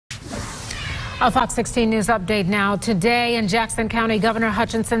A Fox 16 News update now. Today in Jackson County, Governor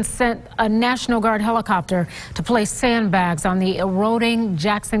Hutchinson sent a National Guard helicopter to place sandbags on the eroding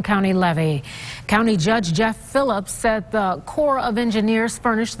Jackson County levee. County Judge Jeff Phillips said the Corps of Engineers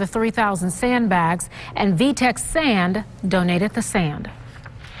furnished the 3,000 sandbags and VTEX Sand donated the sand.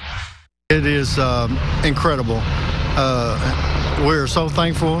 It is incredible. We're so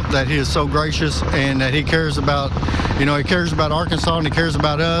thankful that he is so gracious and that he cares about, he cares about Arkansas and he cares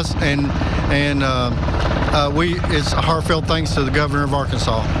about us, and it's a heartfelt thanks to the governor of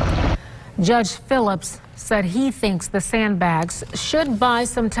Arkansas. Judge Phillips said he thinks the sandbags should buy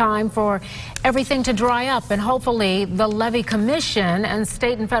some time for everything to dry up, and hopefully the Levee Commission and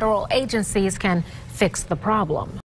state and federal agencies can fix the problem.